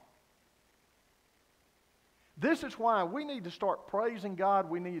small. This is why we need to start praising God.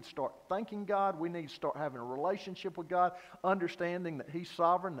 We need to start thanking God. We need to start having a relationship with God, understanding that He's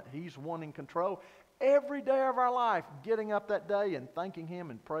sovereign, that He's one in control. Every day of our life, getting up that day and thanking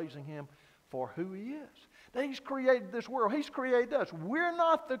Him and praising Him for who He is. That He's created this world. He's created us. We're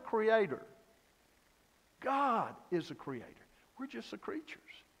not the creator. God is the creator. We're just the creatures.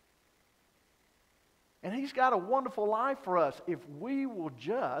 And He's got a wonderful life for us if we will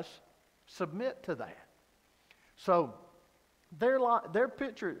just submit to that. So their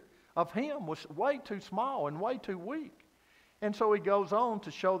picture of Him was way too small and way too weak. And so He goes on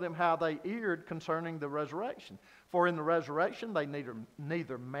to show them how they erred concerning the resurrection. For in the resurrection they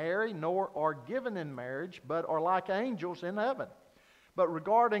neither marry nor are given in marriage, but are like angels in heaven. But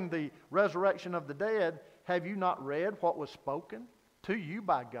regarding the resurrection of the dead, have you not read what was spoken to you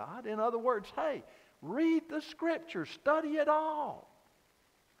by God? In other words, hey, read the Scriptures, study it all.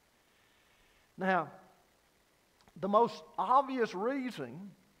 Now, the most obvious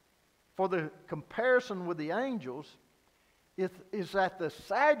reason for the comparison with the angels is that the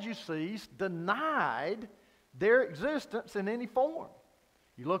Sadducees denied their existence in any form.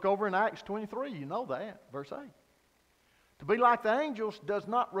 You look over in Acts 23, you know that, verse 8. To be like the angels does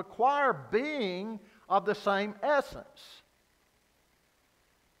not require being of the same essence.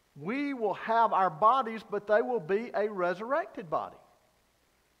 We will have our bodies, but they will be a resurrected body.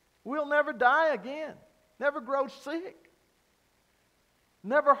 We'll never die again. Never grow sick.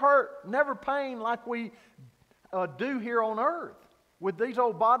 Never hurt, never pain like we do here on earth with these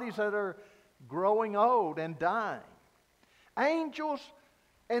old bodies that are growing old and dying. Angels,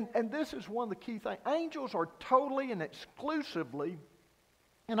 and this is one of the key things, angels are totally and exclusively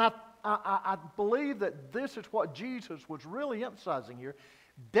And I believe that this is what Jesus was really emphasizing here,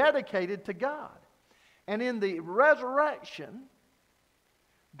 dedicated to God. And in the resurrection,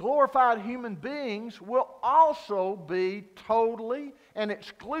 glorified human beings will also be totally and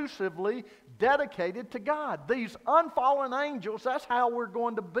exclusively dedicated to God. These unfallen angels, that's how we're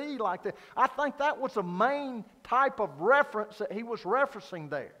going to be like that. I think that was the main type of reference that he was referencing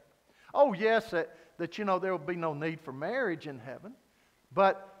there. Oh, yes, that there will be no need for marriage in heaven,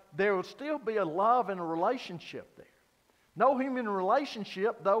 but there will still be a love and a relationship there. No human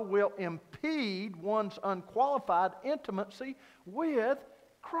relationship, though, will impede one's unqualified intimacy with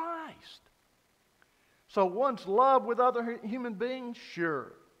Christ. So one's love with other human beings,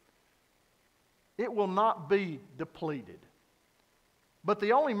 sure, it will not be depleted. But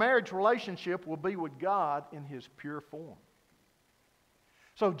the only marriage relationship will be with God in His pure form.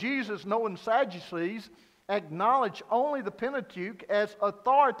 So Jesus, knowing Sadducees, acknowledged only the Pentateuch as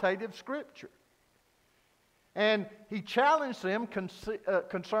authoritative Scripture. And He challenged them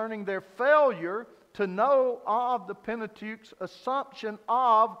concerning their failure to know of the Pentateuch's assumption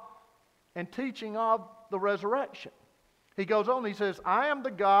of and teaching of the resurrection. He goes on, he says, I am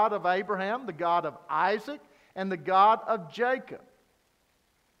the God of Abraham, the God of Isaac, and the God of Jacob.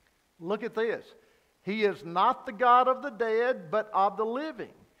 Look at this. He is not the God of the dead, but of the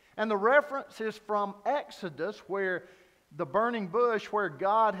living. And the reference is from Exodus, where the burning bush, where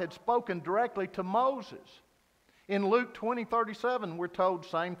God had spoken directly to Moses. In Luke 20:37, we're told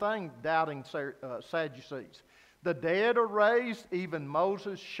same thing, doubting Sadducees. The dead are raised, even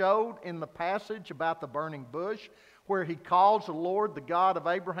Moses showed in the passage about the burning bush, where he calls the Lord the God of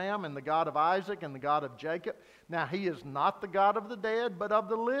Abraham and the God of Isaac and the God of Jacob. Now, He is not the God of the dead, but of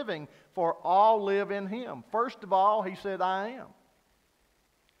the living, for all live in Him. First of all, He said, I am,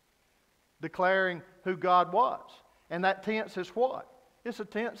 declaring who God was. And that tense is what? It's a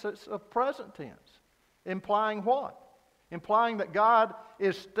tense that's a present tense. Implying what? Implying that God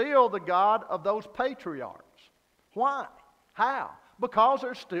is still the God of those patriarchs. Why? How? Because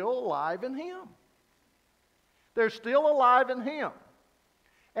they're still alive in Him. They're still alive in Him.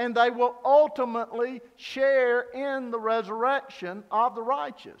 And they will ultimately share in the resurrection of the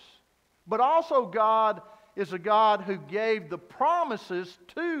righteous. But also God is a God who gave the promises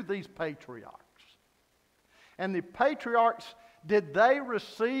to these patriarchs. And the patriarchs, did they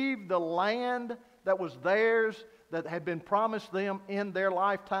receive the land that was theirs, that had been promised them in their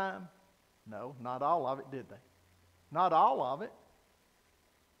lifetime? No, not all of it, did they? Not all of it.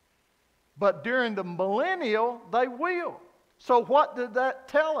 But during the millennial, they will. So what did that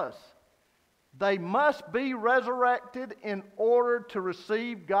tell us? They must be resurrected in order to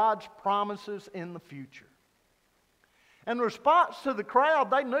receive God's promises in the future. In response to the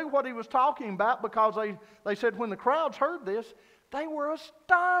crowd, they knew what he was talking about, because they said when the crowds heard this, they were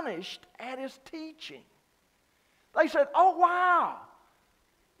astonished at his teaching. They said, oh, wow.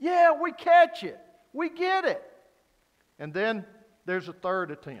 Yeah, we catch it. We get it. And then there's a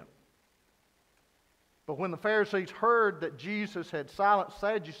third attempt. But when the Pharisees heard that Jesus had silenced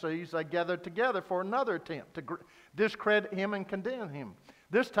Sadducees, they gathered together for another attempt to discredit him and condemn him.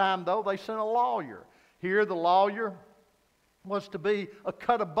 This time, though, they sent a lawyer. Here, the lawyer was to be a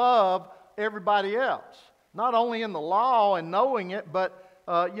cut above everybody else. Not only in the law and knowing it, but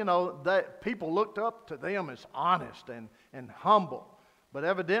that people looked up to them as honest and humble. But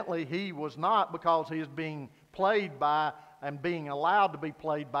evidently he was not, because he is being played by and being allowed to be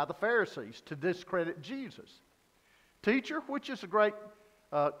played by the Pharisees to discredit Jesus. Teacher, which is a great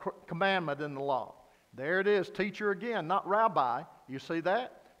commandment in the law. There it is, teacher again, not rabbi. You see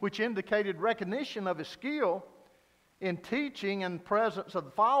that? Which indicated recognition of his skill in teaching and presence of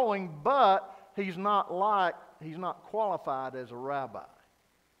the following, but he's not qualified as a rabbi.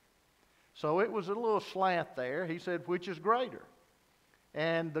 So it was a little slant there. He said, which is greater?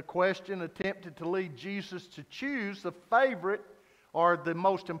 And the question attempted to lead Jesus to choose the favorite or the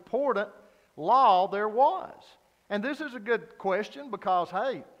most important law there was. And this is a good question, because,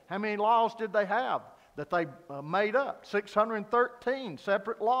 hey, how many laws did they have that they made up? 613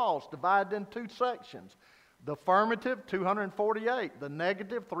 separate laws divided in two sections. The affirmative, 248. The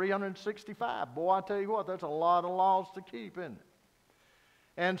negative, 365. Boy, I tell you what, that's a lot of laws to keep, isn't it?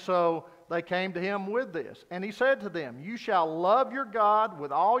 And so they came to him with this. And he said to them, you shall love your God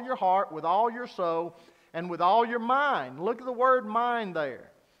with all your heart, with all your soul, and with all your mind. Look at the word mind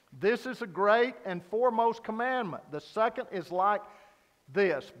there. This is a great and foremost commandment. The second is like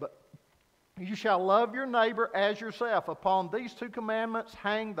this, but you shall love your neighbor as yourself. Upon these two commandments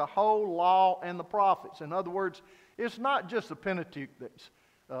hang the whole law and the prophets. In other words, it's not just the Pentateuch that's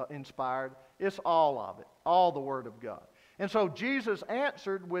inspired. It's all of it, all the Word of God. And so Jesus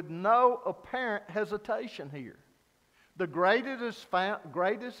answered with no apparent hesitation here. The greatest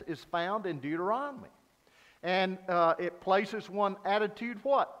is found in Deuteronomy. And it places one attitude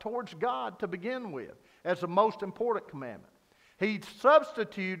what? Towards God to begin with, as the most important commandment. He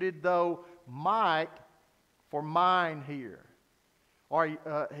substituted, though, might for mine here. Or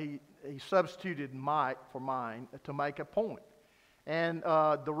he substituted might for mine to make a point. And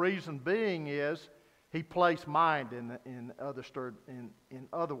the reason being is he placed mind in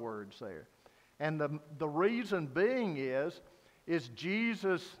other words there. And the reason being is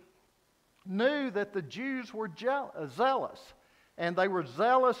Jesus knew that the Jews were zealous. And they were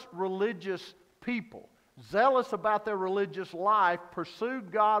zealous religious people. Zealous about their religious life,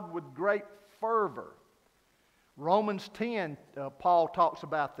 pursued God with great fervor. Romans 10, Paul talks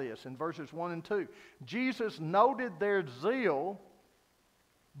about this in verses 1 and 2. Jesus noted their zeal,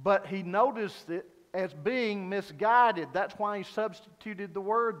 but he noticed it as being misguided. That's why he substituted the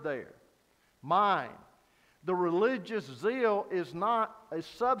word there. Mind. The religious zeal is not a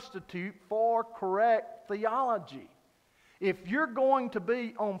substitute for correct theology. If you're going to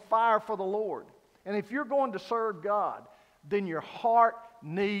be on fire for the Lord, and if you're going to serve God, then your heart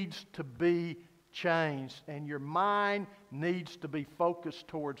needs to be changed, and your mind needs to be focused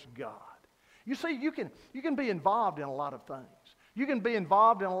towards God. You see, you can be involved in a lot of things. You can be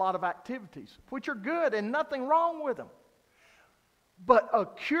involved in a lot of activities, which are good and nothing wrong with them. But a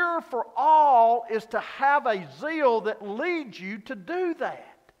cure for all is to have a zeal that leads you to do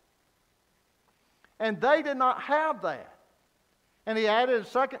that. And they did not have that. And he added a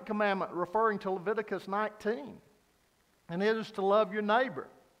second commandment referring to Leviticus 19. And it is to love your neighbor.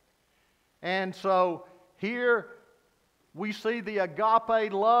 And so here we see the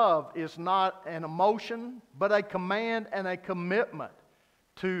agape love is not an emotion, but a command and a commitment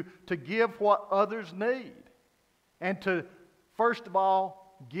to give what others need. And to, first of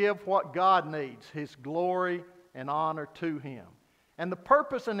all, give what God needs, His glory and honor to Him. And the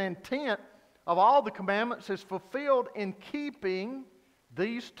purpose and intent of all the commandments is fulfilled in keeping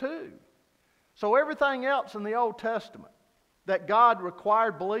these two. So everything else in the Old Testament that God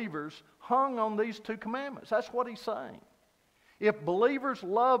required believers hung on these two commandments. That's what He's saying. If believers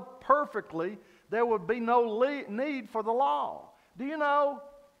loved perfectly, there would be no need for the law. Do you know?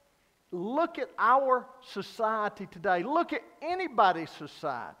 Look at our society today. Look at anybody's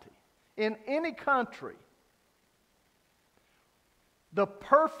society in any country. The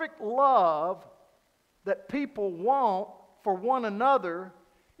perfect love that people want for one another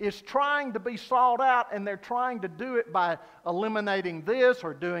is trying to be sought out, and they're trying to do it by eliminating this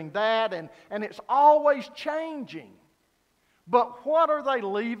or doing that, and it's always changing. But what are they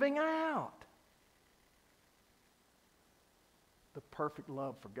leaving out? The perfect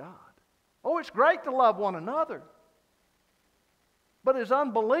love for God. Oh, it's great to love one another. But as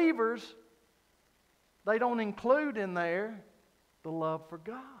unbelievers, they don't include in there the love for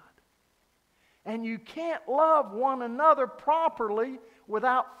God. And you can't love one another properly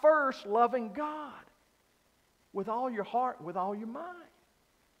without first loving God with all your heart, with all your mind.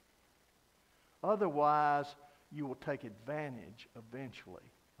 Otherwise, you will take advantage eventually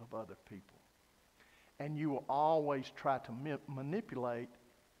of other people. And you will always try to manipulate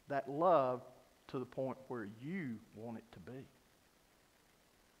that love to the point where you want it to be.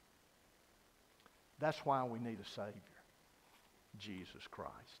 That's why we need a Savior, Jesus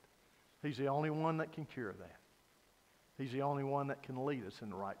Christ. He's the only one that can cure that. He's the only one that can lead us in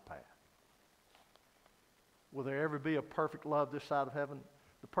the right path. Will there ever be a perfect love this side of heaven?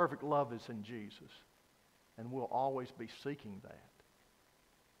 The perfect love is in Jesus. And we'll always be seeking that.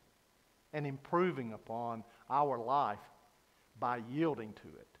 And improving upon our life by yielding to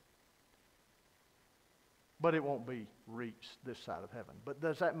it. But it won't be reached this side of heaven. But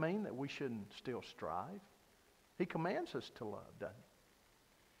does that mean that we shouldn't still strive? He commands us to love, doesn't he?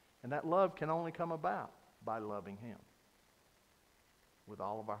 And that love can only come about by loving Him with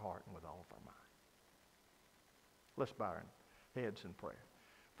all of our heart and with all of our mind. Let's bow our heads in prayer.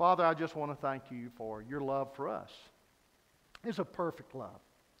 Father, I just want to thank you for your love for us. It's a perfect love.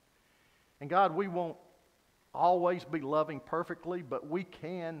 And God, we won't always be loving perfectly, but we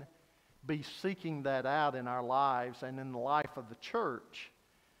can be seeking that out in our lives and in the life of the church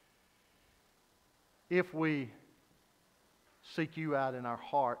if we seek you out in our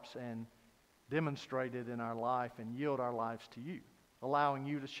hearts and demonstrate it in our life and yield our lives to you, allowing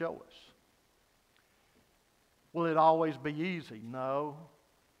you to show us. Will it always be easy? No.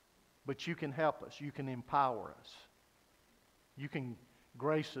 But you can help us. You can empower us. You can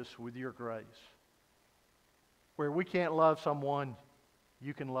grace us with your grace. Where we can't love someone,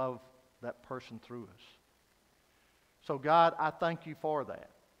 you can love that person through us. So God, I thank you for that.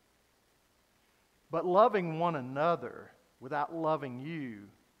 But loving one another without loving you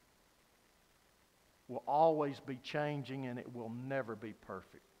will always be changing, and it will never be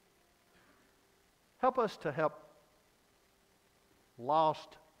perfect. Help us to help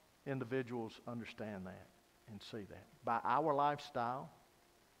lost individuals understand that and see that. By our lifestyle,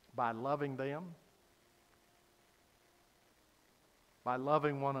 by loving them, by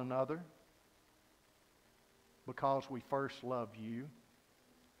loving one another, because we first loved you.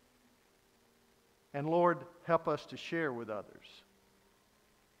 And Lord, help us to share with others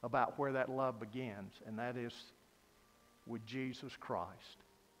about where that love begins, and that is with Jesus Christ.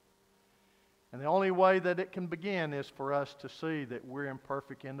 And the only way that it can begin is for us to see that we're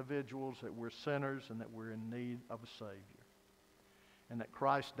imperfect individuals, that we're sinners, and that we're in need of a Savior. And that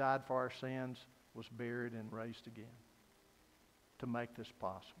Christ died for our sins, was buried, and raised again to make this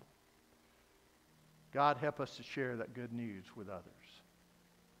possible. God, help us to share that good news with others.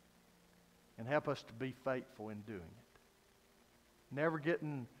 And help us to be faithful in doing it. Never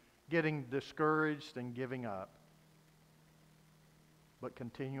getting discouraged and giving up, but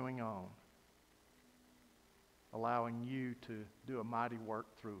continuing on, allowing you to do a mighty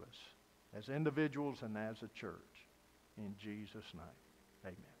work through us as individuals and as a church. In Jesus' name,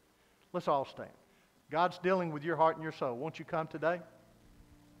 amen. Let's all stand. God's dealing with your heart and your soul. Won't you come today?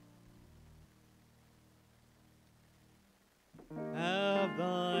 Have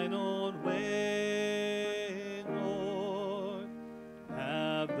thine own way, Lord.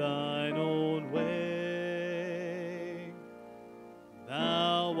 Have thine own way.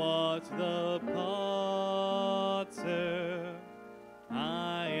 Thou art the potter,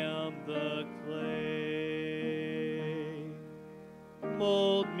 I am the clay.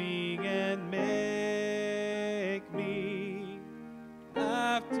 Mold me and make me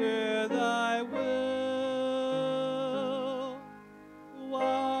after thy will,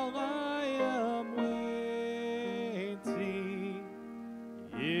 while I am waiting,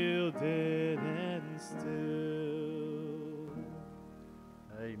 yielded and still.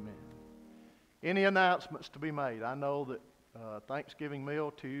 Amen. Any announcements to be made? I know that Thanksgiving meal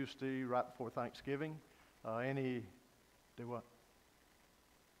Tuesday, right before Thanksgiving. Do what?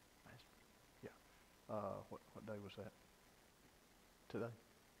 Yeah. What day was that? Today.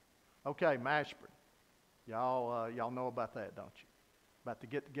 Okay, Mashburn. Y'all know about that, don't you? About to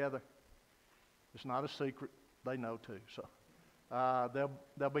get together. It's not a secret. They know too. So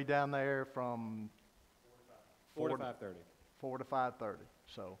they'll be down there from 4 to 5:30. 4 to 5:30.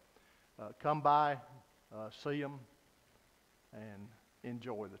 So come by, see them, and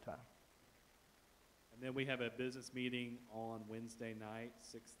enjoy the time. And then we have a business meeting on Wednesday night,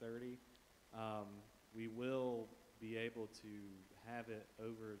 6:30. We will be able to have it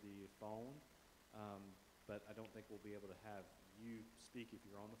over the phone, but I don't think we'll be able to have you speak if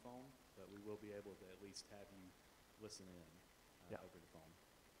you're on the phone, but we will be able to at least have you listen in over the phone.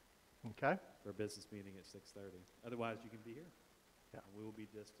 Okay? For a business meeting at 6:30. Otherwise, you can be here. Yeah. And we will be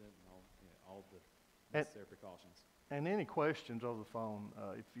distant and all the And- necessary precautions. And any questions over the phone,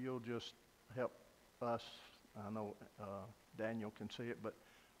 if you'll just help us, I know Daniel can see it, but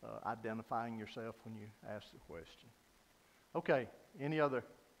identifying yourself when you ask the question. Okay, any other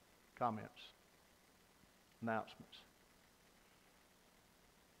comments? Announcements?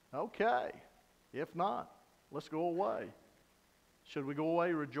 Okay, if not, let's go away. Should we go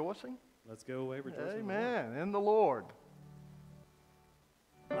away rejoicing? Let's go away rejoicing. in the Lord. Amen, in the Lord.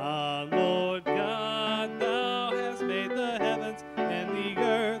 Lord God, thou hast made the heavens and the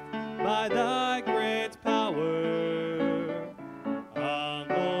earth by thy great power.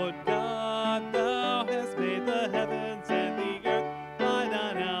 Lord God, thou hast made the heavens and the earth by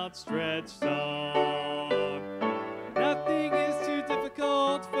thine outstretched arm. Nothing is too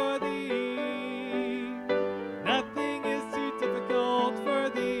difficult for thee.